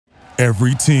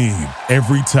Every team,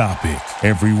 every topic,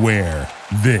 everywhere.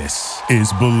 This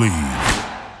is Believe.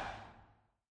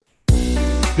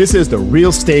 This is the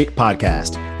Real Estate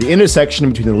Podcast, the intersection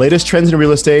between the latest trends in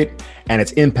real estate and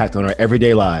its impact on our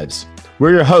everyday lives.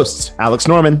 We're your hosts, Alex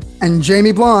Norman and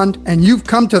Jamie Blonde, and you've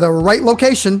come to the right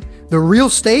location. The Real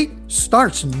Estate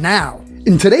starts now.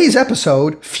 In today's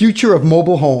episode, Future of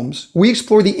Mobile Homes, we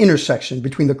explore the intersection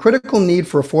between the critical need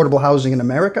for affordable housing in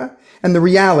America and the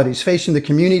realities facing the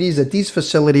communities that these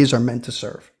facilities are meant to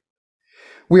serve.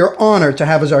 We are honored to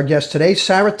have as our guest today,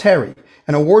 Sara Terry,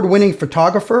 an award-winning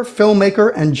photographer,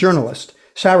 filmmaker, and journalist.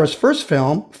 Sara's first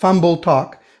film, Fumble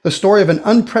Talk, the story of an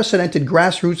unprecedented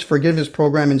grassroots forgiveness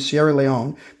program in Sierra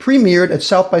Leone, premiered at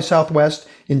South by Southwest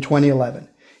in 2011.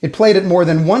 It played at more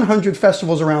than 100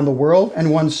 festivals around the world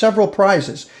and won several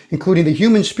prizes, including the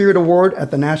Human Spirit Award at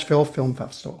the Nashville Film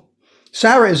Festival.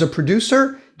 Sara is a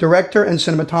producer, director, and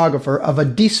cinematographer of A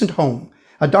Decent Home,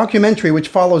 a documentary which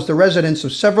follows the residents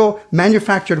of several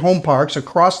manufactured home parks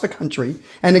across the country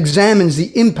and examines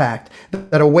the impact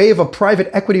that a wave of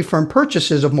private equity firm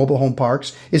purchases of mobile home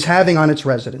parks is having on its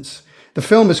residents. The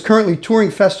film is currently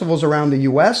touring festivals around the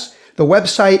U.S. The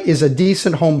website is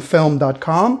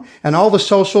adecenthomefilm.com, and all the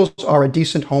socials are A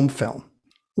Decent Home Film.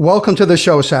 Welcome to the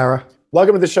show, Sara.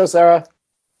 Welcome to the show, Sara.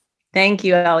 Thank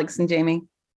you, Alex and Jamie.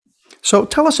 So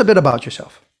tell us a bit about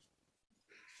yourself.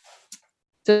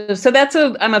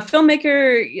 I'm a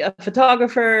filmmaker, a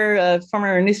photographer, a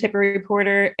former newspaper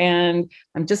reporter, and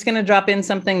I'm just going to drop in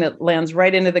something that lands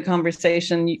right into the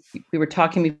conversation. We were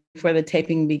talking before the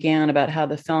taping began about how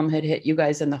the film had hit you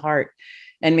guys in the heart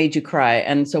and made you cry.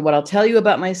 And so what I'll tell you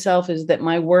about myself is that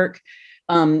my work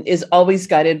is always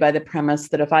guided by the premise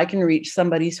that if I can reach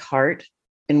somebody's heart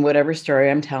in whatever story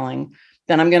I'm telling,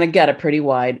 then I'm going to get a pretty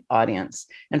wide audience.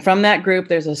 And from that group,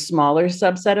 there's a smaller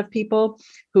subset of people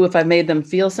who, if I made them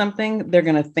feel something, they're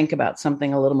going to think about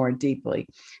something a little more deeply.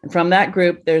 And from that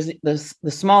group, there's the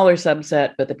smaller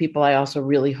subset, but the people I also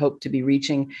really hope to be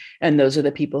reaching. And those are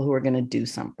the people who are going to do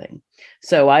something.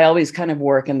 So I always kind of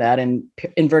work in that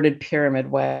inverted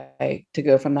pyramid way to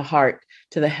go from the heart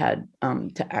to the head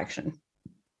to action.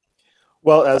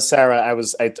 Well, Sara, I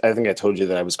think I told you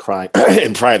that I was crying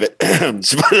in private. You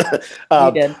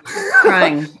did.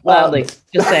 Crying loudly.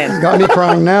 Just saying. Got me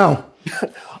crying now.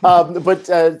 But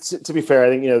to be fair, I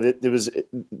think,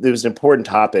 there was important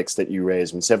topics that you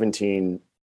raised. When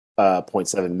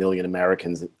 17.7 million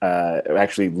Americans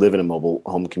actually live in a mobile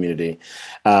home community,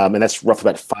 and that's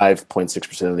roughly about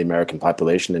 5.6% of the American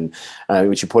population. And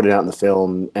which you pointed out in the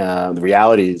film, the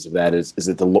realities of that is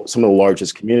that some of the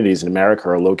largest communities in America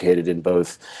are located in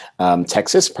both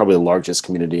Texas, probably the largest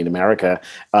community in America,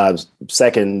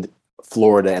 second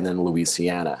Florida, and then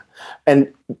Louisiana.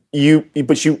 And you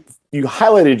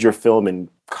highlighted your film in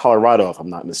Colorado, if I'm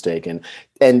not mistaken.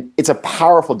 And it's a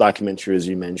powerful documentary, as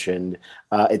you mentioned.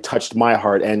 It touched my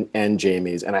heart and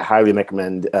Jamie's, and I highly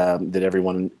recommend that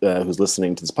everyone who's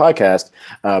listening to this podcast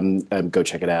go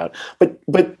check it out.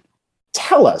 But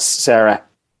tell us, Sara,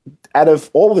 out of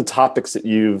all the topics that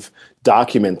you've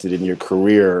documented in your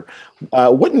career,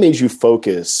 what made you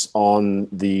focus on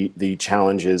the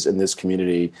challenges in this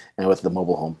community and with the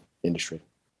mobile home industry?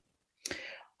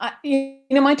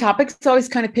 My topics always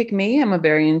kind of pick me. I'm a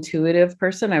very intuitive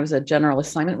person. I was a general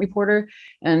assignment reporter,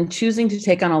 and choosing to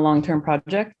take on a long-term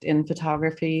project in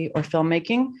photography or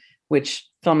filmmaking, which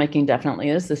filmmaking definitely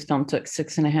is. This film took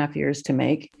 6.5 years to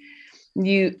make.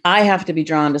 I have to be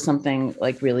drawn to something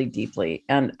like really deeply.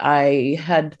 And I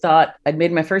had thought I'd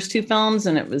made my first 2 films,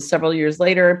 and it was several years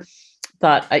later.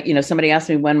 Somebody asked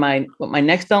me what my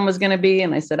next film was going to be,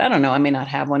 and I said, I don't know. I may not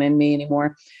have one in me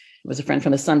anymore. It was a friend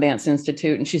from the Sundance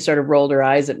Institute, and she sort of rolled her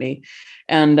eyes at me.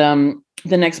 And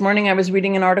the next morning, I was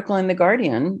reading an article in The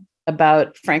Guardian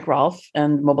about Frank Rolfe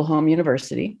and Mobile Home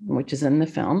University, which is in the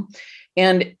film.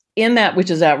 And in that, which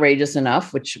is outrageous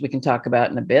enough, which we can talk about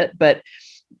in a bit, but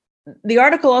the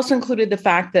article also included the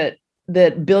fact that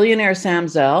billionaire Sam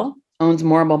Zell owns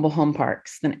more mobile home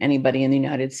parks than anybody in the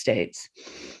United States.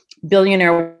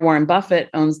 Billionaire Warren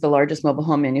Buffett owns the largest mobile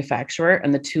home manufacturer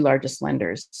and the 2 largest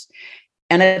lenders.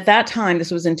 And at that time, this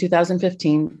was in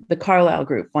 2015, the Carlyle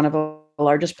Group, one of the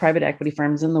largest private equity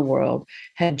firms in the world,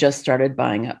 had just started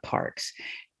buying up parks.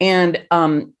 And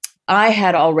I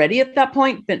had already at that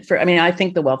point I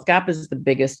think the wealth gap is the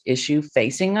biggest issue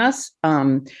facing us.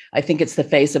 I think it's the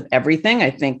face of everything. I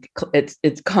think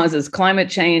it causes climate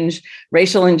change,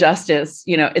 racial injustice.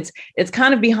 It's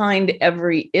kind of behind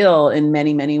every ill in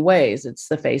many, many ways. It's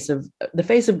the face of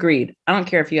greed. I don't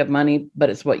care if you have money, but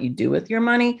it's what you do with your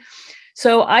money.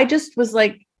 So I just was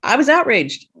like, I was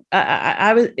outraged.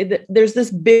 There's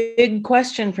this big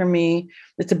question for me.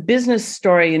 It's a business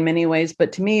story in many ways,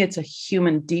 but to me, it's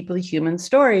a deeply human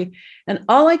story. And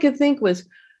all I could think was,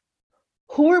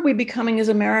 who are we becoming as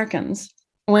Americans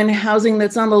when housing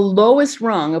that's on the lowest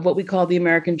rung of what we call the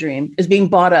American dream is being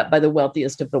bought up by the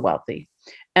wealthiest of the wealthy?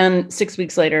 And 6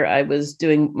 weeks later, I was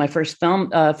doing my first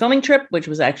filming trip, which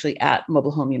was actually at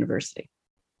Mobile Home University.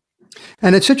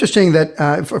 And it's interesting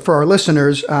that for our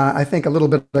listeners, I think a little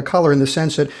bit of color in the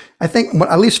sense that I think,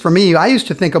 at least for me, I used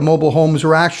to think of mobile homes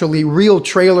were actually real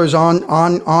trailers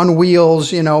on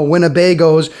wheels,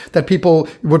 Winnebagos that people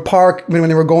would park when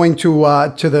they were going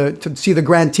to see the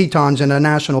Grand Tetons in a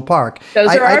national park. Those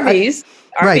are RVs.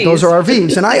 Right, those are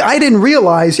RVs, and I didn't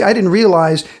realize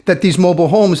that these mobile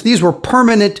homes, these were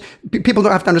permanent. People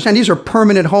don't have to understand, these are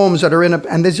permanent homes that are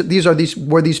and these are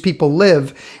where these people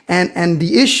live. And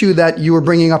the issue that you were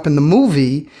bringing up in the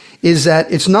movie is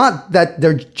that it's not that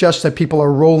that people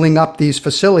are rolling up these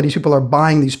facilities, people are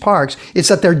buying these parks. It's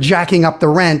that they're jacking up the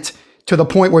rent to the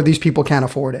point where these people can't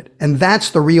afford it, and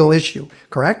that's the real issue.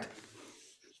 Correct?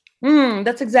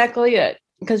 That's exactly it.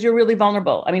 Because you're really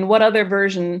vulnerable. I mean, what other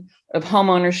version of home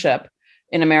ownership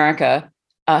in America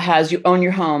has you own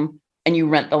your home and you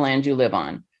rent the land you live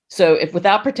on? So if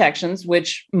without protections,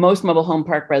 which most mobile home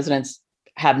park residents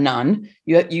have none,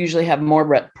 you usually have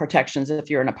more protections if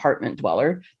you're an apartment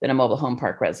dweller than a mobile home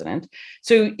park resident.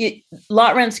 So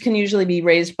lot rents can usually be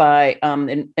raised by,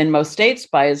 in most states,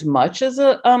 by as much as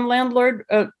a landlord,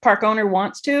 park owner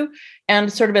wants to,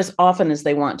 and sort of as often as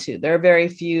they want to. There are very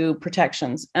few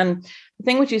protections. And the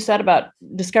thing what you said about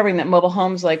discovering that mobile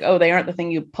homes, like, oh, they aren't the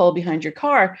thing you pull behind your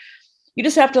car. You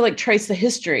just have to trace the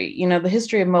history. The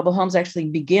history of mobile homes actually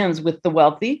begins with the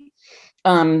wealthy.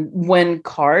 When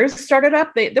cars started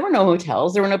up, there were no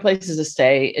hotels, there were no places to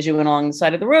stay as you went along the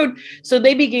side of the road. So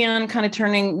they began kind of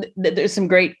turning, there's some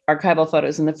great archival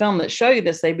photos in the film that show you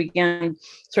this. They began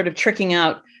sort of tricking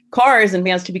out cars and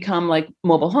vans to become like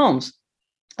mobile homes.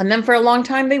 And then for a long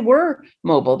time, they were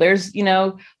mobile. There's,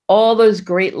 all those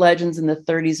great legends in the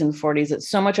 30s and 40s. It's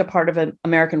so much a part of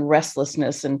American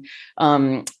restlessness. And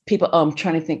people, I'm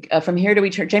trying to think, From Here to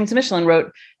Eternity, James Michelin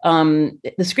wrote the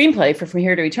screenplay for From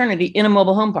Here to Eternity in a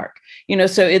mobile home park.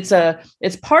 So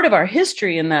it's part of our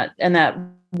history in that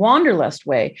wanderlust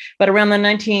way. But around the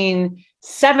 1970s,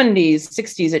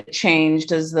 60s, it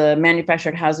changed as the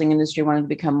manufactured housing industry wanted to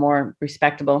become more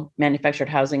respectable. Manufactured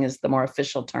housing is the more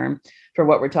official term for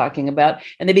what we're talking about.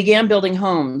 And they began building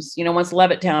homes. Once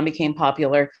Levittown became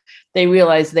popular, they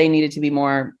realized they needed to be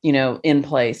more, in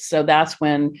place. So that's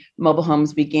when mobile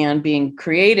homes began being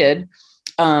created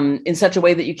in such a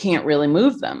way that you can't really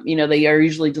move them. They are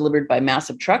usually delivered by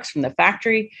massive trucks from the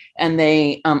factory, and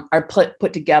they are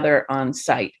put together on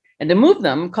site. And to move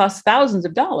them costs thousands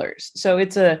of dollars. So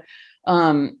it's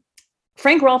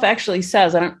Frank Rolfe actually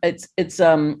says, it's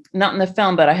not in the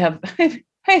film, but I have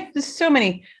there's so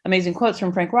many amazing quotes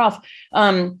from Frank Rolfe.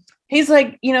 He's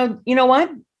like, you know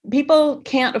what? People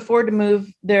can't afford to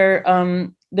move their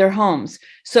homes.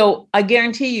 So I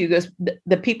guarantee you,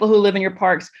 the people who live in your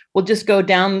parks will just go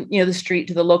down, the street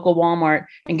to the local Walmart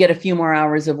and get a few more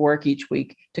hours of work each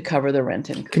week to cover the rent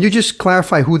increase. Can you just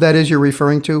clarify who that is you're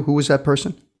referring to? Who is that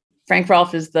person? Frank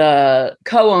Rolfe is the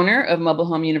co-owner of Mobile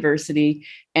Home University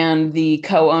and the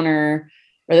co-owner,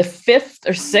 or the fifth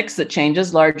or sixth, that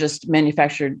changes, largest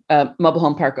manufactured mobile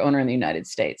home park owner in the United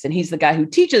States. And he's the guy who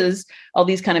teaches all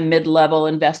these kind of mid-level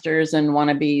investors and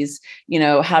wannabes,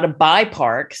 how to buy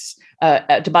parks,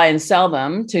 to buy and sell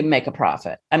them to make a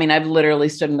profit. I mean, I've literally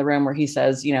stood in the room where he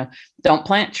says, don't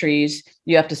plant trees.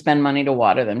 You have to spend money to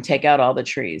water them. Take out all the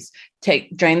trees.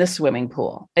 Drain the swimming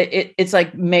pool. It's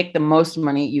like, make the most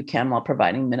money you can while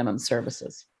providing minimum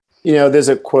services. There's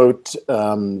a quote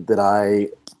that I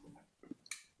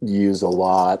use a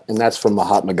lot, and that's from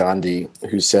Mahatma Gandhi,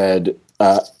 who said,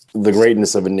 the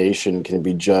greatness of a nation can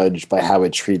be judged by how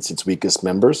it treats its weakest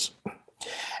members.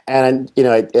 And,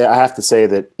 I have to say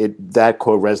that that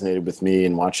quote resonated with me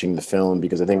in watching the film,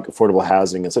 because I think affordable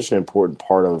housing is such an important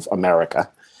part of America.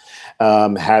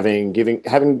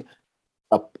 Having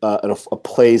a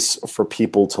place for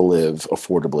people to live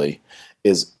affordably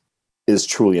is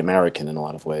truly American in a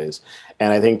lot of ways.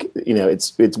 And I think,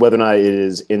 it's whether or not it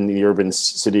is in the urban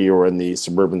city or in the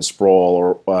suburban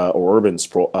sprawl or urban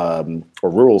sprawl or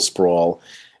rural sprawl,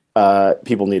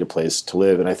 people need a place to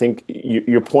live. And I think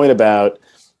your point about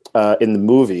in the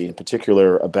movie in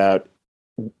particular about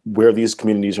where these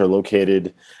communities are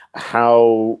located,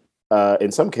 how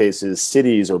in some cases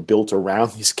cities are built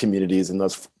around these communities, and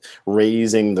thus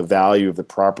raising the value of the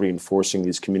property and forcing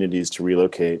these communities to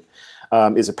relocate,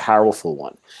 is a powerful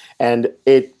one. And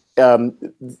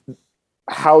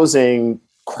housing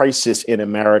crisis in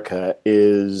America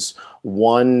is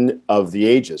one of the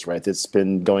ages, right? That's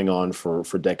been going on for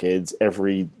decades.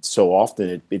 Every so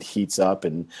often it heats up,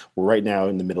 and we're right now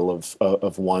in the middle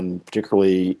of one,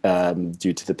 particularly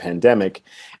due to the pandemic.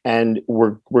 And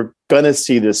we're going to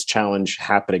see this challenge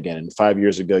happen again. And 5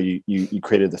 years ago, you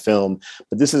created the film,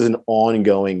 but this is an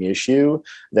ongoing issue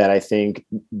that I think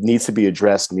needs to be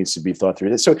addressed, needs to be thought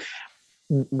through. So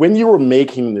when you were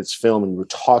making this film and you were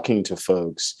talking to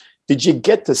folks, did you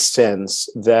get the sense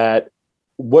that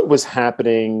what was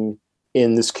happening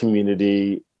in this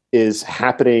community is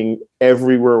happening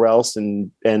everywhere else,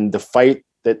 and the fight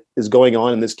that is going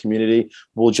on in this community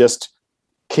will just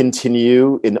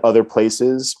continue in other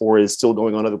places, or is still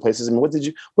going on in other places? I mean,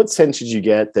 what sense did you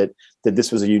get that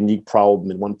this was a unique problem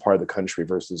in one part of the country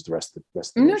versus the rest of the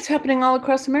nation? It's happening all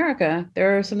across America.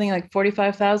 There are something like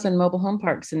 45,000 mobile home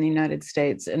parks in the United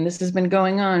States, and this has been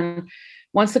going on.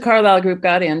 Once the Carlyle Group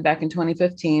got in back in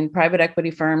 2015, private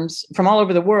equity firms from all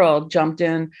over the world jumped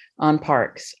in on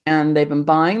parks, and they've been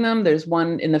buying them. There's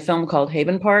one in the film called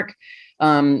Haven Park,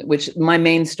 which my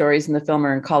main stories in the film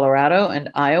are in Colorado and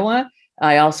Iowa.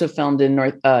 I also filmed in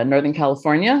Northern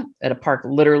California at a park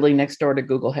literally next door to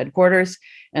Google headquarters,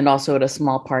 and also at a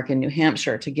small park in New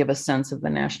Hampshire to give a sense of the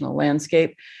national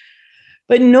landscape.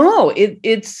 But no,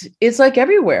 it's like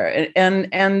everywhere,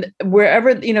 and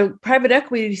wherever, private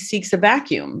equity seeks a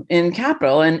vacuum in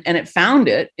capital, and it found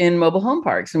it in mobile home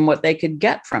parks and what they could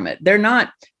get from it. They're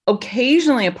not.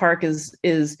 Occasionally, a park is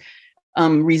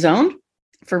rezoned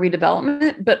for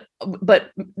redevelopment,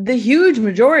 but the huge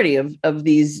majority of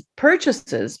these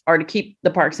purchases are to keep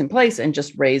the parks in place and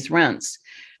just raise rents.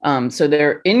 So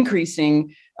they're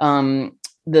increasing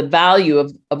the value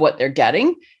of what they're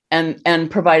getting, and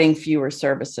providing fewer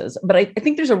services. But I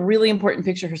think there's a really important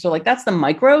picture here. So like, that's the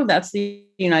micro, that's the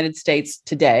United States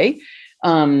today.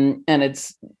 And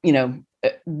it's,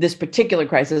 this particular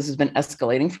crisis has been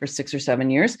escalating for 6 or 7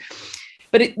 years.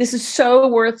 But this is so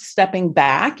worth stepping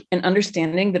back and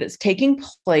understanding that it's taking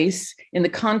place in the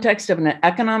context of an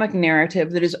economic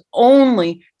narrative that is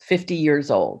only 50 years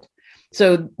old.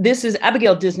 So this is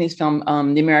Abigail Disney's film,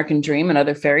 The American Dream and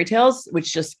Other Fairy Tales,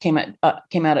 which just came out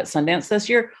at Sundance this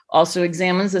year, also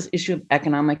examines this issue of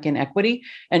economic inequity.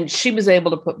 And she was able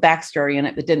to put backstory in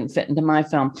it that didn't fit into my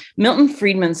film. Milton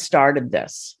Friedman started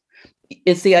this.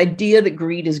 It's the idea that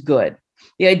greed is good,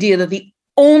 the idea that the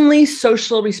only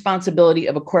social responsibility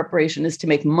of a corporation is to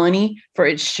make money for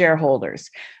its shareholders.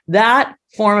 That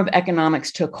form of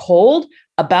economics took hold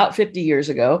about 50 years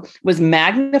ago, was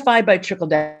magnified by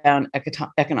trickle-down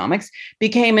economics,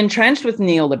 became entrenched with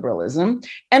neoliberalism,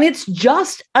 and it's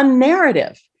just a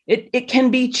narrative. It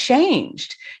can be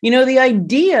changed. The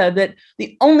idea that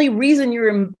the only reason you're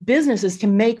in business is to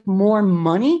make more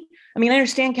money. I mean, I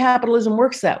understand capitalism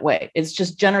works that way. It's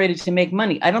just generated to make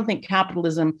money. I don't think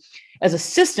capitalism as a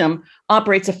system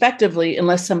operates effectively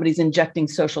unless somebody's injecting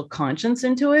social conscience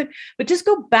into it. But just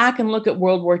go back and look at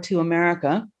World War II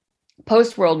America,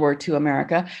 post-World War II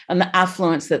America, and the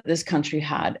affluence that this country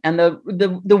had, and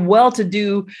the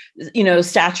well-to-do,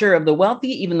 stature of the wealthy,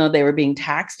 even though they were being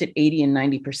taxed at 80 and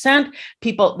 90%.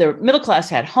 People, their middle class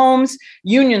had homes,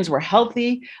 unions were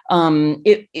healthy.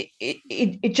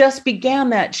 It just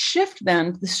began that shift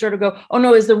then to sort of go, oh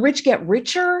no, as the rich get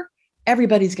richer,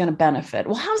 everybody's going to benefit.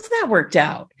 Well, how's that worked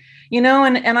out?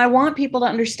 And I want people to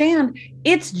understand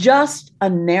it's just a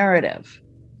narrative,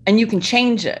 and you can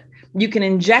change it. You can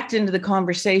inject into the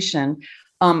conversation,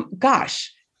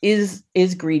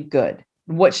 is greed good?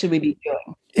 What should we be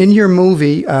doing? In your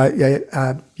movie,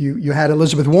 you had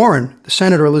Elizabeth Warren, the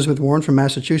Senator Elizabeth Warren from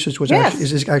Massachusetts, which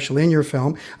is actually in your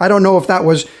film. I don't know if that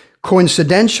was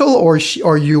coincidental or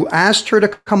you asked her to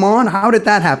come on. How did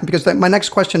that happen? Because my next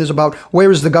question is about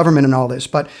where is the government in all this?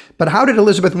 But how did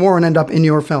Elizabeth Warren end up in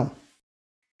your film?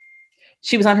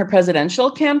 She was on her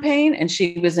presidential campaign, and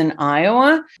she was in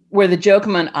Iowa, where the joke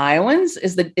among Iowans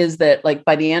is that like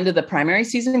by the end of the primary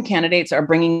season, candidates are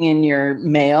bringing in your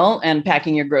mail and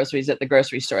packing your groceries at the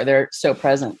grocery store. They're so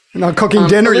present. Not cooking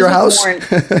dinner at your house. Warren,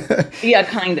 yeah,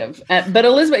 kind of. But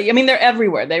Elizabeth, I mean, they're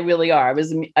everywhere. They really are.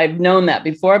 I've known that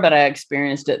before, but I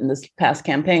experienced it in this past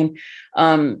campaign.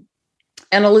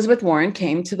 And Elizabeth Warren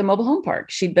came to the mobile home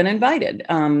park. She'd been invited.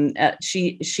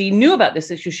 She knew about this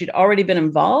issue. She'd already been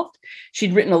involved.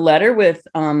 She'd written a letter with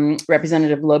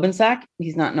Representative Lobensack.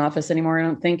 He's not in office anymore, I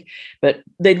don't think. But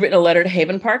they'd written a letter to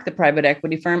Haven Park, the private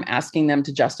equity firm, asking them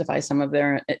to justify some of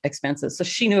their expenses. So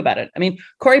she knew about it. I mean,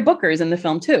 Cory Booker is in the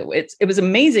film too. It was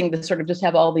amazing to sort of just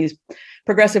have all these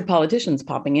progressive politicians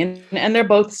popping in, and they're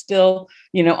both still,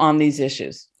 on these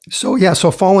issues.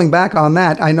 So falling back on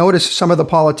that, I noticed some of the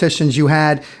politicians you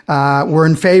had were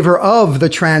in favor of the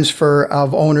transfer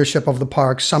of ownership of the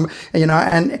parks.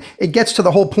 And it gets to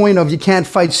the whole point of you can't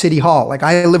fight City Hall. Like,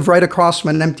 I live right across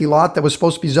from an empty lot that was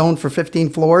supposed to be zoned for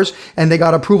 15 floors, and they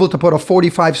got approval to put a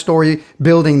 45-story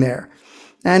building there.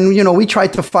 And, we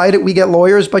tried to fight it. We get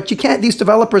lawyers, but you can't. These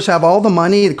developers have all the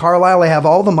money. Carlisle, they have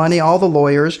all the money, all the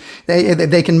lawyers.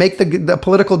 They can make the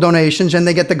political donations, and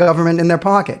they get the government in their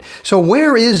pocket. So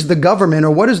where is the government,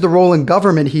 or what is the role in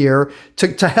government here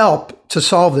to help to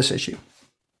solve this issue?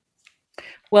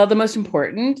 Well, the most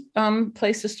important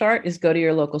place to start is go to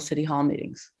your local city hall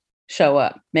meetings. Show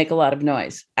up, make a lot of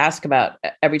noise, ask about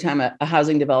every time a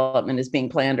housing development is being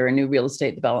planned or a new real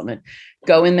estate development.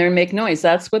 Go in there and make noise.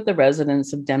 That's what the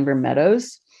residents of Denver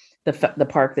Meadows, the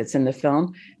park that's in the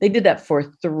film, they did that for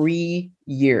 3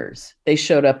 years. They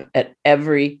showed up at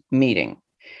every meeting.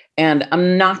 And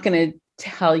I'm not going to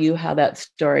tell you how that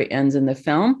story ends in the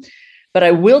film, but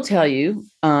I will tell you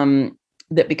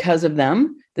that because of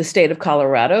them, the state of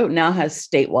Colorado now has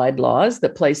statewide laws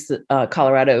that place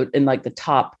Colorado in like the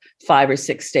top 5 or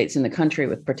 6 states in the country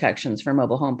with protections for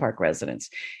mobile home park residents.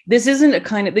 This isn't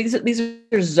these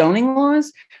are zoning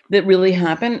laws that really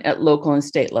happen at local and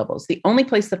state levels. The only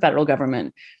place the federal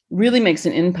government really makes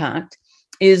an impact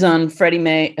is on Freddie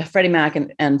Mac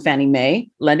and Fannie Mae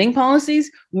lending policies,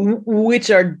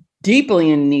 which are deeply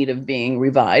in need of being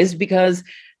revised because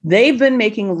they've been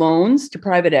making loans to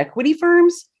private equity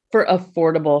firms for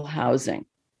affordable housing.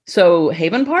 So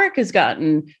Haven Park has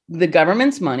gotten the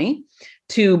government's money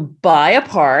to buy a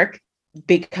park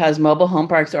because mobile home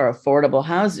parks are affordable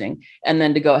housing, and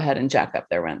then to go ahead and jack up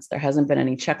their rents. There hasn't been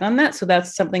any check on that. So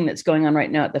that's something that's going on right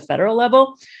now at the federal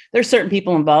level. There's certain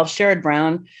people involved. Sherrod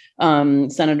Brown,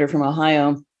 senator from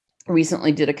Ohio,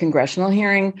 recently did a congressional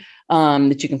hearing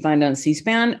that you can find on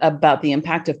C-SPAN about the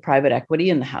impact of private equity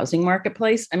in the housing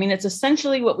marketplace. I mean, it's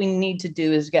essentially what we need to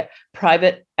do is get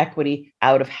private equity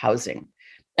out of housing.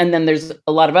 And then there's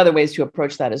a lot of other ways to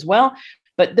approach that as well.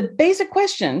 But the basic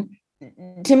question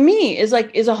to me is like,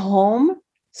 is a home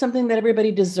something that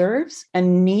everybody deserves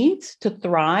and needs to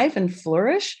thrive and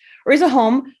flourish? Or is a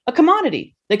home a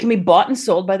commodity that can be bought and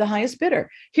sold by the highest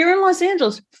bidder? Here in Los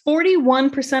Angeles,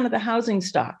 41% of the housing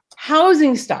stock,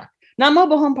 not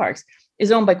mobile home parks,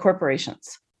 is owned by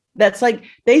corporations. That's like,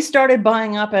 they started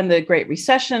buying up in the Great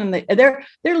Recession. And they're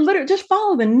literally, just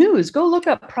follow the news. Go look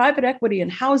up private equity in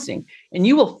housing and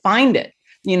you will find it,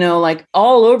 like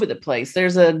all over the place.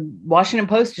 There's a Washington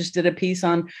Post just did a piece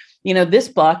on, this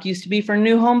block used to be for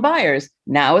new home buyers.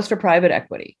 Now it's for private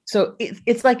equity. So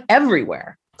it's like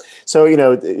everywhere. So,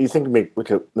 you think make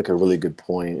a really good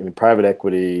point. I mean, private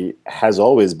equity has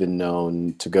always been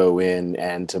known to go in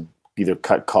and to either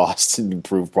cut costs and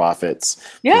improve profits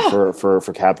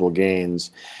for capital gains.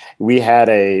 We had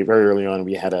very early on,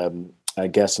 we had a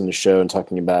guest on the show and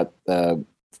talking about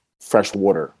fresh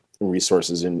water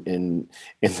resources in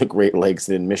the Great Lakes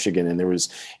in Michigan. And there was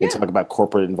talk about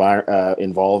corporate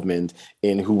involvement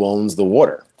in who owns the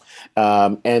water.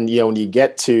 And, when you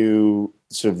get to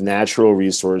sort of natural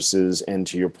resources and,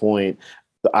 to your point,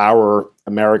 our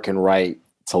American right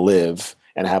to live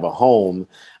and have a home,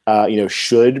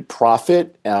 should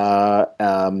profit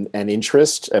and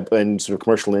interest and sort of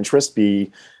commercial interest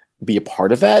be a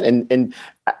part of that? And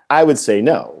I would say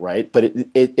no, right? But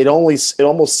it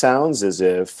almost sounds as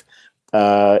if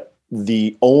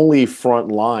the only front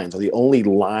lines or the only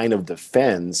line of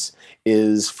defense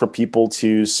is for people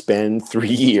to spend 3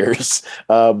 years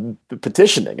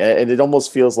petitioning, and it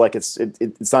almost feels like it's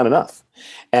not enough.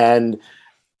 And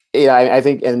I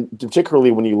think, and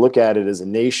particularly when you look at it as a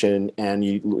nation and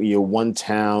you one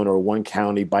town or one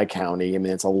county by county, I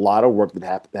mean, it's a lot of work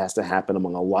that has to happen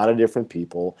among a lot of different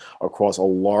people across a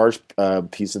large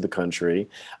piece of the country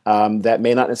that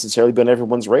may not necessarily be on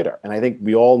everyone's radar. And I think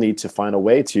we all need to find a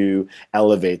way to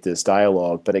elevate this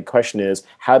dialogue. But the question is,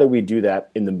 how do we do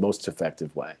that in the most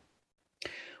effective way?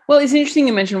 Well, it's interesting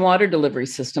you mentioned water delivery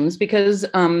systems because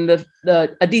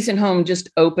A Decent Home just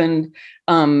opened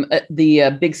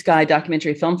the Big Sky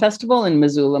Documentary Film Festival in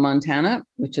Missoula, Montana,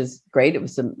 which is great. It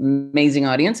was an amazing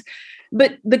audience.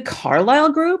 But the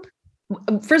Carlisle Group,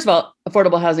 first of all,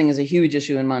 affordable housing is a huge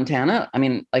issue in Montana. I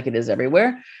mean, like it is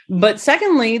everywhere. But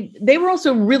secondly, they were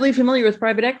also really familiar with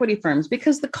private equity firms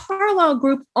because the Carlisle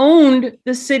Group owned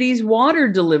the city's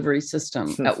water delivery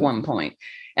system at one point.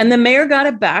 And the mayor got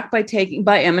it back by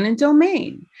eminent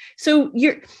domain. So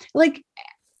you're like,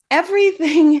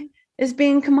 everything is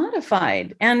being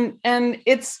commodified, and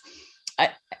it's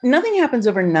nothing happens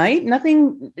overnight.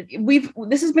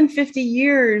 This has been 50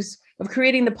 years of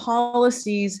creating the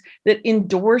policies that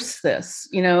endorse this,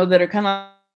 that are kind of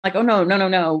like, oh no,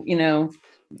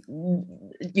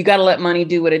 you got to let money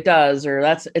do what it does, or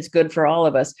it's good for all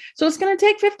of us. So it's going to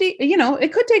take 50,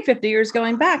 it could take 50 years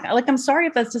going back. Like, I'm sorry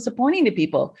if that's disappointing to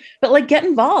people, but like, get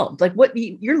involved. Like,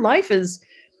 your life is,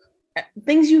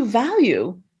 things you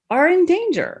value are in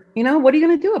danger. What are you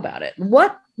going to do about it?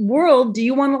 What world do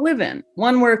you want to live in?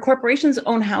 One where corporations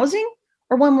own housing,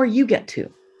 or one where you get to?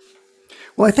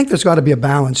 Well, I think there's got to be a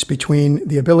balance between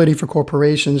the ability for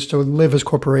corporations to live as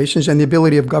corporations and the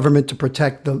ability of government to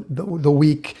protect the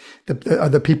weak,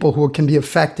 the people who can be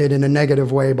affected in a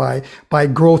negative way by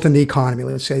growth in the economy.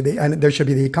 Let's say, and there should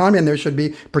be the economy and there should be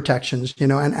protections.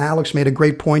 And Alex made a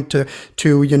great point to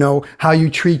how you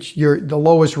treat the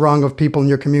lowest rung of people in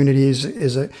your communities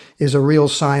is a real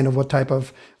sign of what type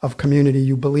of community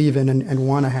you believe in and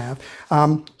want to have.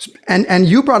 And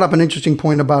you brought up an interesting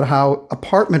point about how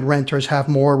apartment renters have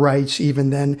more rights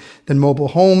even than mobile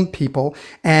home people.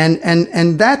 And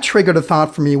that triggered a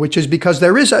thought for me, which is because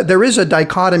there is a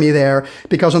dichotomy there,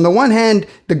 because on the one hand,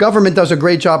 the government does a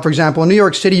great job. For example, in New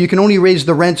York City, you can only raise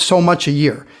the rent so much a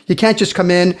year. You can't just come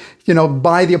in,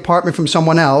 buy the apartment from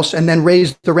someone else and then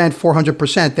raise the rent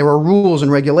 400%. There are rules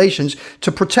and regulations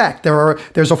to protect.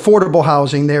 There's affordable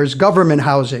housing, there's government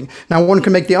housing. Now, one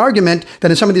can make the argument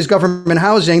that in some of these government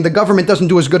housing, the government doesn't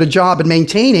do as good a job at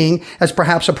maintaining as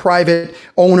perhaps a private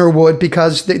owner would,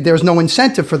 because there's no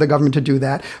incentive for the government to do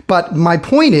that. But my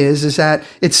point is that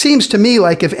it seems to me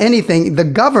like, if anything, the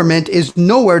government is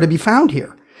nowhere to be found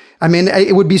here. I mean,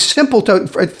 it would be simple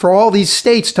for all these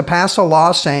states to pass a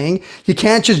law saying you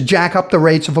can't just jack up the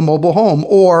rates of a mobile home,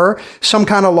 or some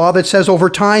kind of law that says over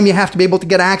time you have to be able to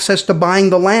get access to buying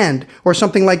the land or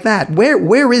something like that.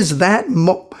 Where is that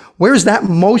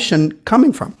motion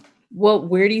coming from? Well,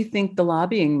 where do you think the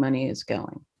lobbying money is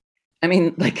going? I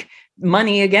mean, like,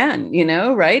 money again,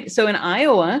 right? So in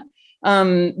Iowa,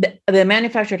 the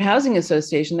Manufactured Housing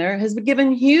Association there has been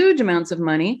given huge amounts of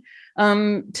money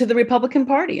to the Republican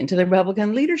Party and to the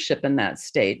Republican leadership in that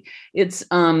state. It's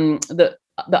the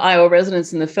Iowa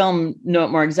residents in the film know it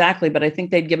more exactly, but I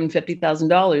think they'd given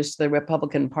 $50,000 to the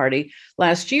Republican Party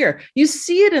last year. You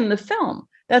see it in the film.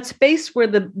 That space where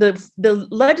the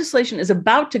legislation is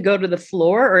about to go to the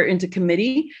floor or into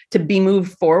committee to be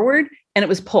moved forward, and it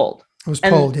was pulled.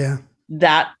 Yeah.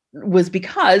 That was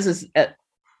because, as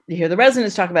you hear the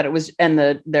residents talk about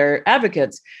it, their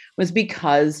advocates, was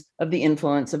because of the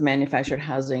influence of manufactured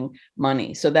housing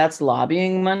money. So that's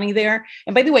lobbying money there.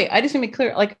 And by the way, I just want to be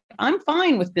clear, like, I'm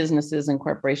fine with businesses and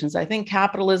corporations. I think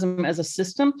capitalism as a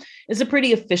system is a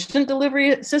pretty efficient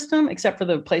delivery system, except for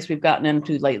the place we've gotten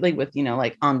into lately with,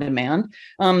 like on-demand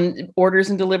orders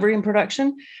and delivery and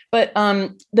production. But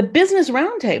the Business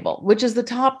Roundtable, which is the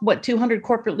top, 200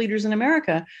 corporate leaders in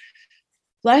America,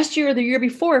 last year or the year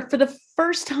before, for the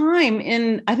first time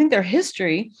in, I think, their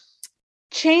history,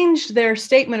 changed their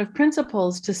statement of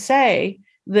principles to say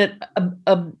that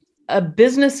a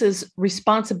business's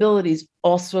responsibilities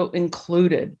also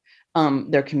included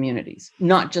their communities,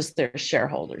 not just their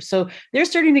shareholders. So they're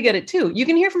starting to get it too. You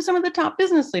can hear from some of the top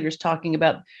business leaders talking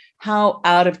about how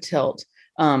out of tilt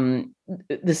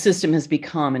the system has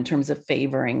become in terms of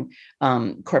favoring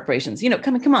corporations.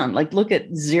 Come on, like, look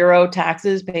at zero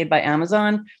taxes paid by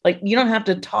Amazon. Like, you don't have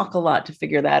to talk a lot to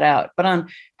figure that out. But on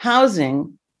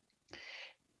housing,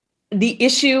 the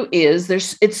issue is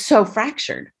it's so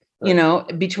fractured,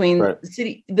 between the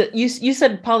city. You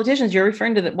said politicians. You're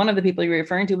referring to that. One of the people you're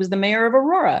referring to was the mayor of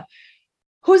Aurora.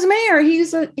 Who's mayor? He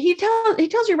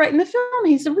tells you right in the film.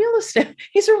 He's a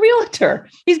realtor.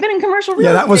 He's been in commercial real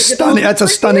estate. Yeah, that was stunning. That's a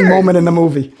stunning moment in the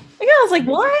movie. Yeah, I was like,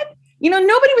 what?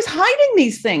 Nobody was hiding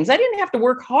these things. I didn't have to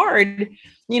work hard,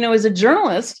 as a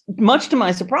journalist, much to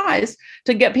my surprise,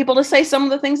 to get people to say some of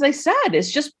the things they said.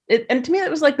 It's just, and to me, that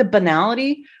was like the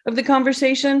banality of the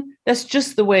conversation. That's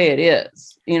just the way it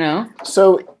is,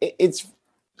 So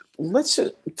let's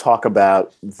talk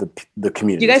about the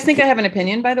community. Do you guys think I have an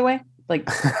opinion, by the way? Like,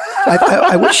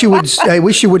 I wish you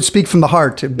would speak from the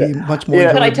heart to be much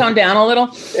more. Could I tone down a little?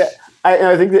 Yeah,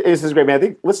 I think this is great, man. I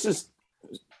think let's just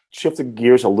shift the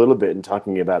gears a little bit in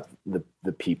talking about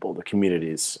the people, the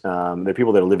communities, the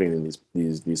people that are living in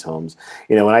these homes.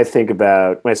 When I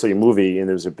saw your movie, and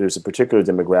there's a particular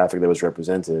demographic that was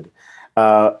represented,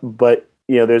 but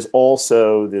there's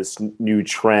also this new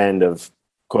trend of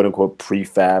quote unquote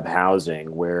prefab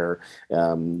housing where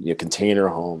container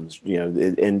homes,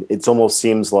 and it almost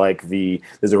seems like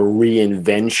there's a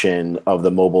reinvention of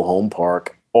the mobile home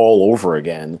park all over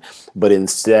again, but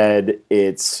instead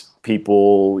it's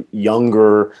people,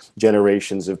 younger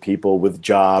generations of people with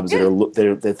jobs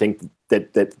that think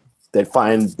that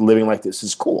find living like this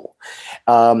is cool.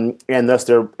 and thus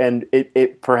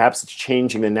it perhaps it's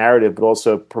changing the narrative, but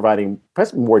also providing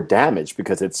perhaps more damage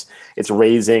because it's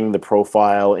raising the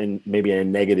profile in maybe in a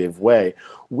negative way.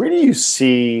 Where do you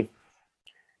see,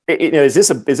 is this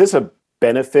a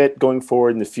benefit going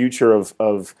forward in the future of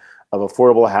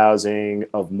affordable housing,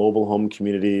 of mobile home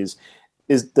communities?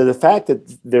 Is the fact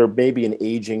that there may be an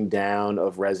aging down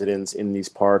of residents in these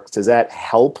parks, does that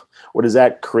help, or does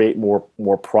that create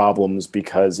more problems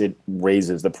because it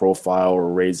raises the profile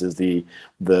or raises the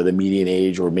median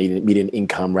age or median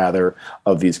income rather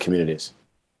of these communities?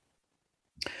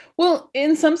 Well,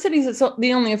 in some cities, it's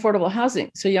the only affordable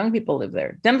housing. So young people live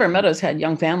there. Denver Meadows had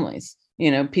young families,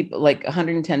 people like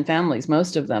 110 families,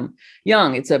 most of them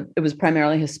young. It was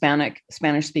primarily Hispanic,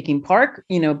 Spanish speaking park,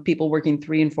 people working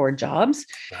 3 and 4 jobs.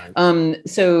 Right.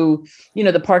 So,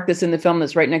 the park that's in the film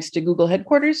that's right next to Google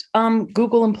headquarters,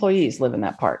 Google employees live in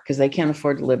that park because they can't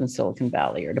afford to live in Silicon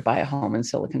Valley or to buy a home in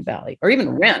Silicon Valley or even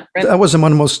rent. That was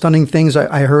one of the most stunning things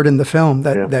I heard in the film,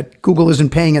 that Google isn't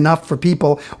paying enough for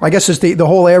people. Well, I guess it's the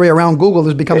whole area around Google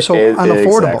has become so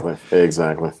unaffordable.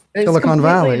 Exactly. Silicon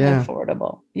Valley,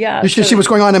 affordable. Yeah. You should see what's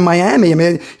going on in Miami. I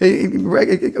mean,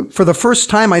 for the first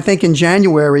time, I think in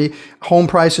January, home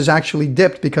prices actually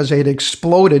dipped because they had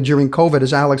exploded during COVID,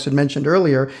 as Alex had mentioned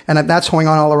earlier, and that's going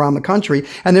on all around the country.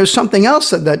 And there's something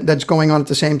else that's going on at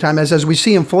the same time, as we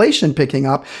see inflation picking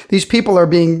up. These people are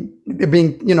being,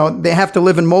 they have to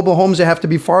live in mobile homes. They have to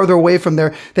be farther away from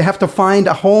they have to find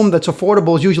a home that's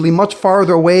affordable, is usually much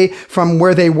farther away from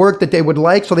where they work that they would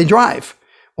like, so they drive.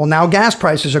 Well, now gas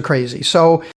prices are crazy.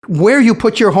 So where you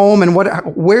put your home and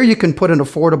where you can put an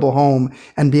affordable home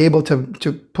and be able to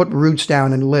put roots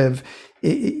down and live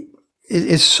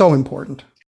is so important.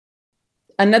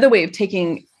 Another way of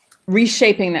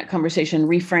reshaping that conversation,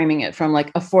 reframing it from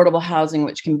like affordable housing,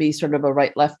 which can be sort of a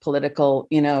right-left political,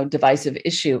 divisive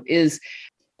issue, is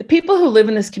the people who live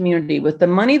in this community with the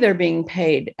money they're being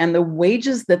paid and the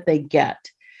wages that they get,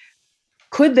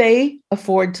 could they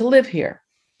afford to live here?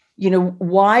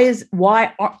 Why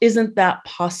isn't that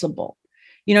possible?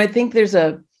 I think there's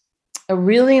a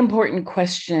really important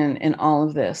question in all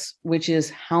of this, which is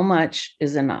how much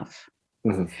is enough?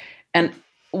 Mm-hmm. And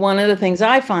one of the things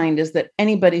I find is that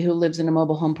anybody who lives in a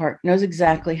mobile home park knows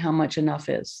exactly how much enough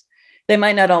is. They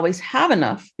might not always have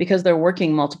enough because they're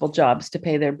working multiple jobs to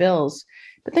pay their bills,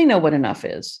 but they know what enough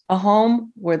is. A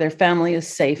home where their family is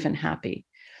safe and happy.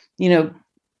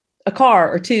 A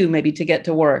car or 2 maybe to get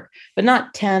to work, but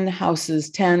not 10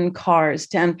 houses, 10 cars,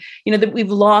 10, that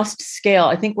we've lost scale.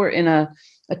 I think we're in a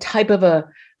type of a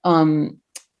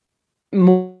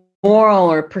moral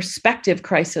or perspective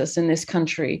crisis in this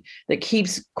country that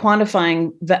keeps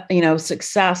quantifying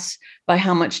success by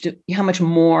how much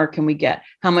more can we get?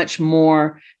 How much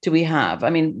more do we have?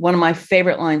 I mean, one of my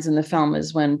favorite lines in the film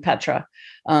is when Petra,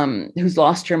 who's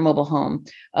lost her mobile home,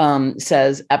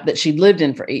 says that she'd lived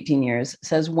in for 18 years,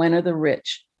 says, when are the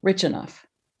rich enough?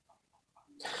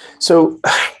 So,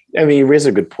 I mean, you raise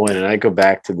a good point, and I go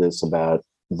back to this about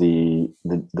the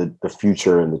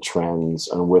future and the trends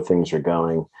and where things are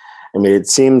going. I mean, it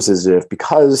seems as if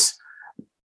because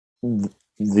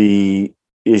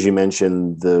as you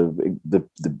mentioned, the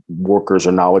workers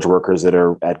or knowledge workers that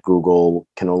are at Google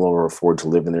can no longer afford to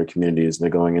live in their communities, and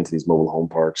they're going into these mobile home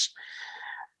parks.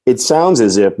 It sounds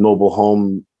as if mobile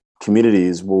home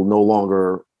communities will no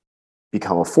longer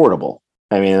become affordable.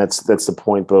 I mean, that's the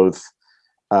point, both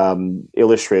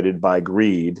illustrated by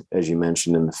greed, as you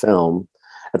mentioned in the film.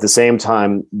 At the same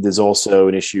time, there's also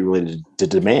an issue related to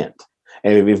demand.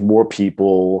 And if more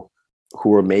people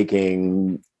who are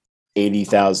making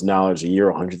 $80,000 a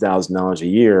year, $100,000 a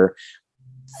year,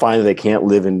 find that they can't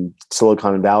live in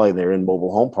Silicon Valley, they're in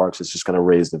mobile home parks, it's just going to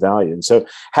raise the value. And so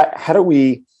how do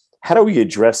we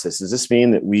address this? Does this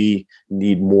mean that we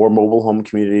need more mobile home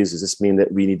communities? Does this mean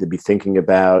that we need to be thinking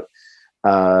about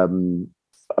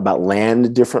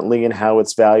land differently and how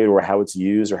it's valued or how it's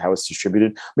used or how it's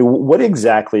distributed? I mean, what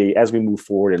exactly, as we move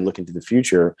forward and look into the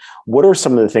future, what are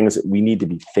some of the things that we need to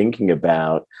be thinking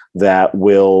about that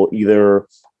will either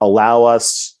allow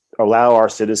our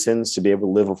citizens to be able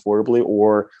to live affordably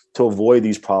or to avoid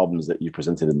these problems that you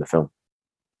presented in the film?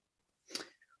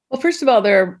 Well, first of all,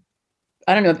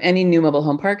 I don't know of any new mobile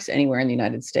home parks anywhere in the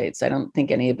United States. I don't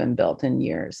think any have been built in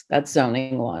years. That's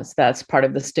zoning laws. That's part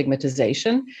of the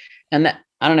stigmatization. And that,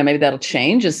 I don't know, maybe that'll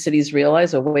change as cities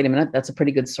realize, oh, wait a minute, that's a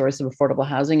pretty good source of affordable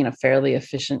housing and a fairly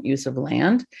efficient use of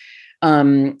land.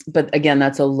 But again,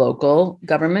 that's a local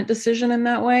government decision in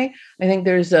that way. I think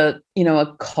there's a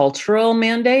cultural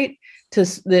mandate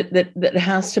that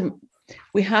has to,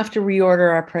 we have to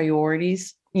reorder our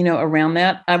priorities, around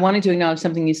that. I wanted to acknowledge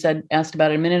something you asked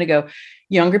about it a minute ago.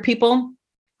 Younger people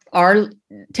are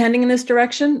tending in this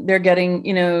direction. They're getting,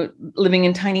 living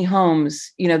in tiny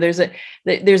homes. There's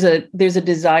a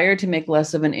desire to make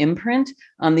less of an imprint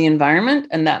on the environment,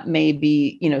 and that may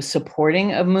be,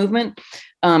 supporting of movement.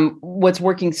 What's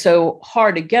working so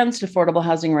hard against affordable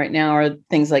housing right now are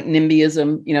things like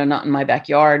NIMBYism, not in my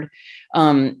backyard.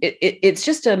 It's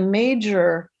just a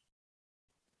major.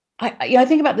 I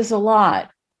think about this a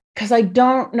lot because I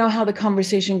don't know how the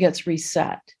conversation gets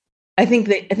reset. I think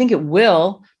it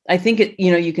will. I think it,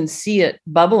 you can see it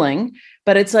bubbling,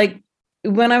 but it's like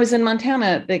when I was in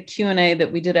Montana, the Q&A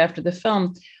that we did after the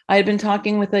film, I had been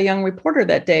talking with a young reporter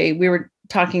that day. We were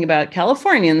talking about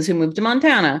Californians who moved to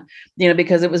Montana,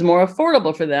 because it was more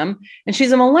affordable for them. And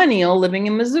she's a millennial living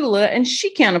in Missoula, and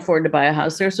she can't afford to buy a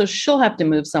house there. So she'll have to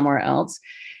move somewhere else.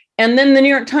 And then the New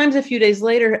York Times a few days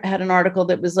later had an article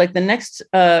that was like, the next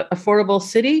affordable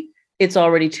city, it's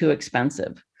already too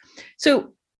expensive.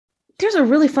 So there's a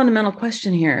really fundamental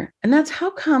question here, and that's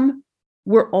how come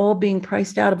we're all being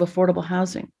priced out of affordable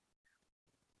housing?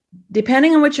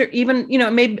 Depending on what you're even,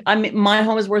 maybe my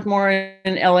home is worth more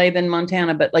in LA than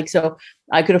Montana, but so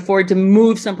I could afford to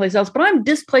move someplace else, but I'm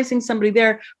displacing somebody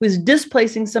there who's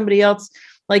displacing somebody else,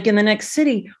 in the next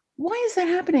city. Why is that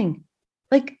happening?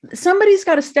 Somebody's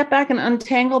got to step back and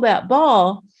untangle that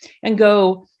ball and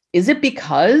go, is it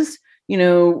because,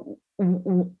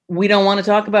 we don't want to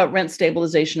talk about rent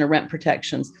stabilization or rent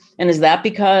protections? And is that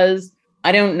because,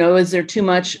 I don't know, is there too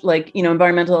much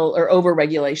environmental or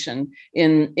over-regulation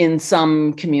in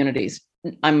some communities?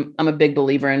 I'm a big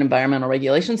believer in environmental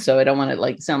regulation, so I don't want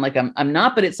to sound like I'm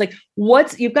not, but it's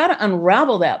you've got to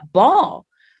unravel that ball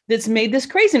that's made this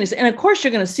craziness. And of course,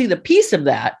 you're going to see the piece of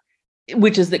that,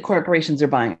 which is that corporations are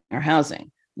buying our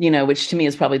housing, which to me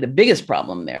is probably the biggest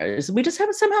problem there, is we just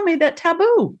haven't somehow made that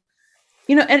taboo.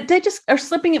 And they just are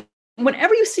slipping it.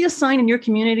 Whenever you see a sign in your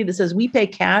community that says we pay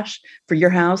cash for your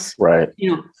house, right?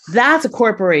 That's a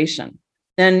corporation.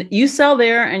 And you sell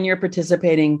there and you're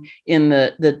participating in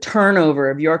the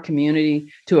turnover of your community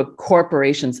to a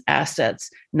corporation's assets,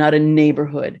 not a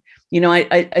neighborhood.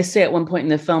 I say at one point in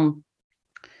the film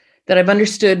that I've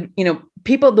understood,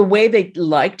 people, the way they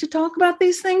like to talk about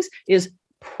these things is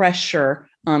pressure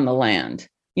on the land,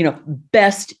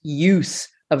 best use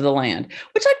of the land,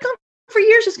 which I'd come for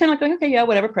years just kind of going, okay, yeah,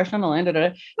 whatever, pressure on the land.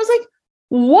 I was like,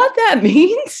 what that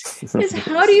means is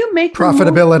how do you make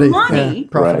profitability, money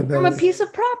profitability from a piece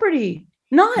of property?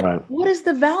 Not what is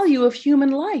the value of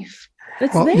human life?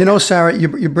 Well, Sara,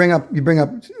 you bring up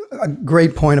a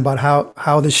great point about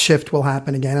how this shift will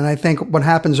happen again. And I think what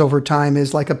happens over time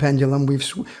is like a pendulum.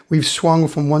 We've swung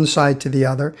from one side to the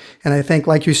other. And I think,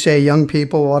 like you say, young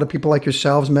people, a lot of people like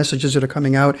yourselves, messages that are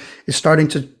coming out is starting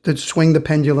to swing the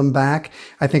pendulum back.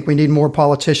 I think we need more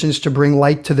politicians to bring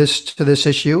light to this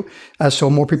issue, so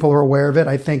more people are aware of it.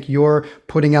 I think you're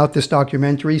putting out this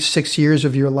documentary, 6 years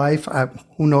of your life.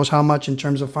 Who knows how much in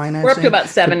terms of financing? We're up to about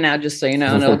 7 now, just so you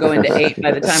know, and it'll go into 8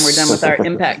 by the time we're done with our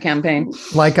impact campaign.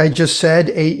 Like I just said,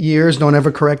 8 years. Don't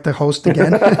ever correct the host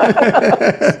again.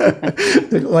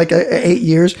 8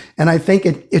 years. And I think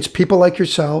it's people like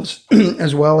yourselves,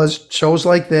 as well as shows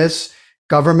like this,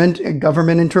 government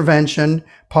intervention,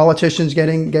 politicians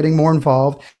getting more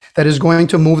involved, that is going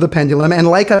to move the pendulum. And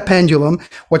like a pendulum,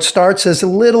 what starts as a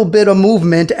little bit of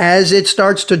movement, as it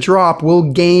starts to drop, will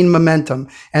gain momentum,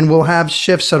 and we'll have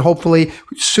shifts that hopefully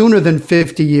sooner than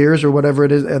 50 years or whatever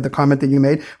it is, the comment that you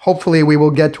made, hopefully we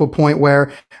will get to a point where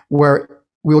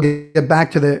we'll get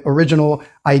back to the original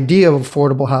idea of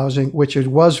affordable housing, which it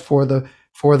was for the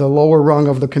lower rung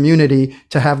of the community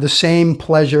to have the same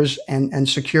pleasures and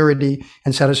security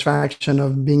and satisfaction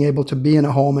of being able to be in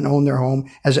a home and own their home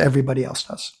as everybody else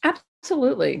does.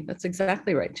 Absolutely. That's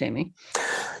exactly right, Jamie.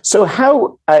 So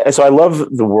I love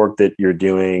the work that you're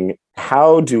doing.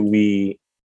 How do we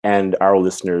and our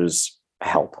listeners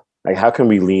help? How can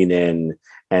we lean in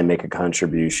and make a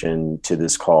contribution to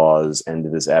this cause and to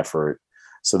this effort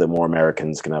so that more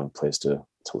Americans can have a place to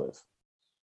live?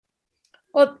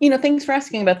 Well, thanks for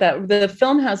asking about that. The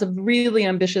film has a really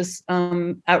ambitious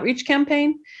outreach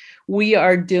campaign. We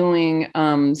are doing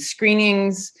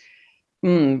screenings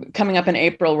coming up in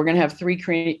April. We're going to have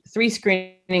three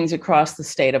screenings across the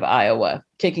state of Iowa,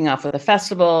 kicking off with a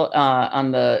festival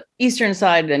on the eastern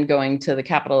side, then going to the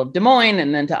capital of Des Moines,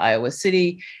 and then to Iowa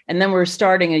City. And then we're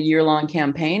starting a year-long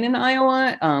campaign in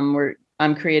Iowa.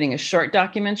 I'm creating a short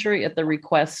documentary at the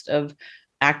request of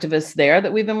activists there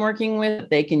that we've been working with.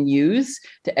 They can use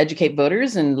to educate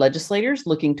voters and legislators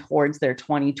looking towards their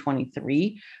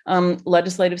 2023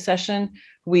 legislative session.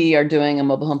 We are doing a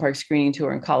mobile home park screening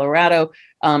tour in Colorado.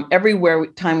 Everywhere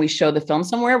time we show the film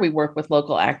somewhere, we work with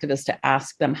local activists to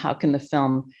ask them, how can the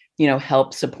film,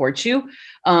 help support you.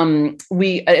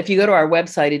 If you go to our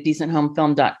website at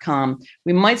decenthomefilm.com,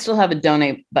 we might still have a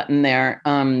donate button there.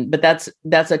 But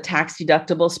that's a tax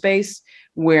deductible space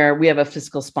where we have a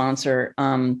fiscal sponsor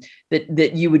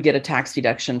that you would get a tax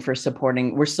deduction for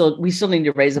supporting. We still need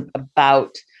to raise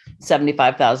about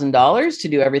 $75,000 to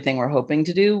do everything we're hoping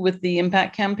to do with the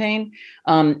impact campaign.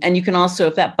 And you can also,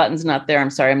 if that button's not there, I'm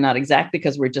sorry, I'm not exact,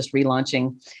 because we're just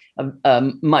relaunching an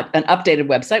updated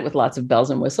website with lots of bells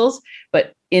and whistles,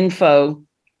 but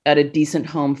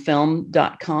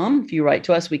info@decenthomefilm.com. If you write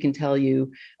to us, we can tell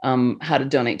you how to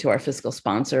donate to our fiscal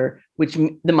sponsor, which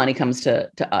the money comes to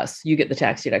us. You get the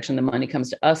tax deduction, the money comes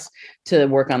to us to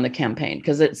work on the campaign,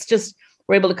 because it's just,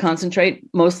 we're able to concentrate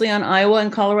mostly on Iowa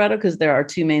and Colorado because there are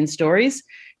two main stories,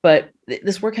 but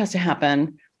this work has to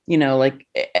happen,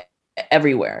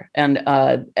 everywhere. And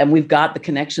we've got the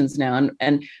connections now.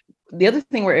 And the other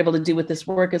thing we're able to do with this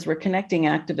work is we're connecting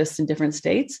activists in different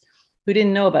states who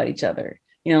didn't know about each other.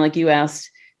 Like you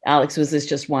asked, Alex, was this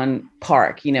just one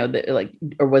park,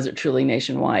 or was it truly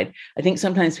nationwide? I think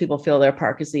sometimes people feel their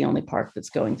park is the only park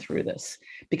that's going through this,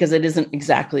 because it isn't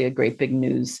exactly a great big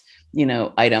news,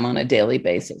 item on a daily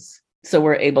basis. So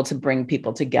we're able to bring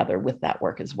people together with that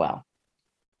work as well.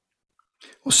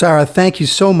 Well, Sara, thank you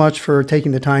so much for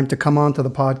taking the time to come on to the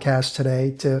podcast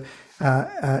today to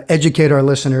educate our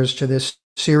listeners to this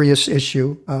serious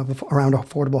issue around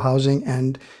affordable housing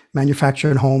and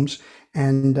manufactured homes.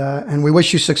 And we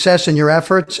wish you success in your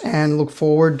efforts and look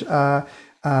forward to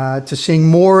seeing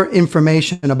more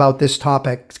information about this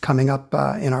topic coming up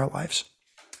in our lives.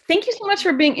 Thank you so much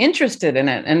for being interested in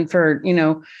it and for,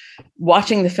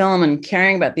 watching the film and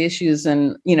caring about the issues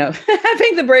and,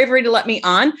 having the bravery to let me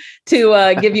on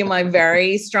to give you my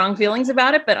very strong feelings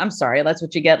about it. But I'm sorry, that's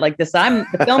what you get like this.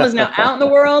 The film is now out in the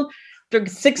world. After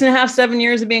 6.5, 7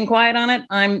 years of being quiet on it,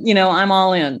 I'm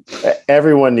all in.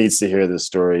 Everyone needs to hear this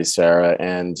story, Sara.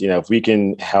 And, if we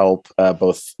can help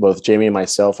both Jamie and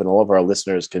myself and all of our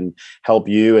listeners can help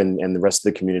you and the rest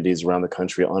of the communities around the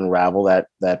country unravel that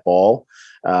ball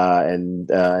and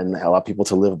allow people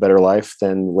to live a better life,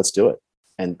 then let's do it.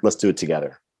 And let's do it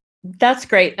together. That's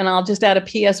great. And I'll just add a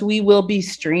PS. We will be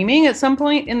streaming at some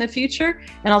point in the future,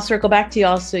 and I'll circle back to you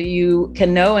all so you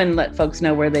can know and let folks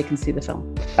know where they can see the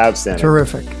film. Outstanding.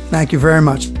 Terrific. Thank you very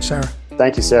much, Sara.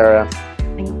 Thank you, Sara.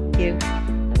 Thank you.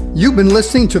 You've been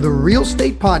listening to the Real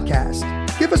Estate Podcast.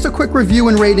 Give us a quick review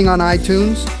and rating on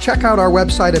iTunes. Check out our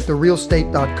website at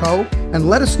therealestate.co and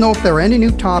let us know if there are any new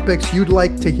topics you'd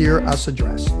like to hear us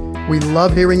address. We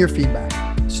love hearing your feedback.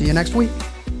 See you next week.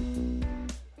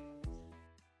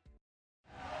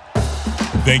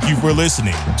 Thank you for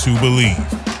listening to Believe.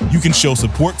 You can show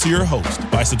support to your host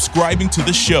by subscribing to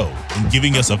the show and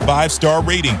giving us a 5-star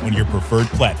rating on your preferred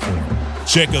platform.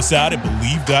 Check us out at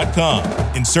Believe.com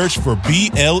and search for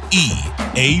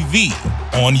BLEAV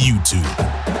on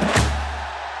YouTube.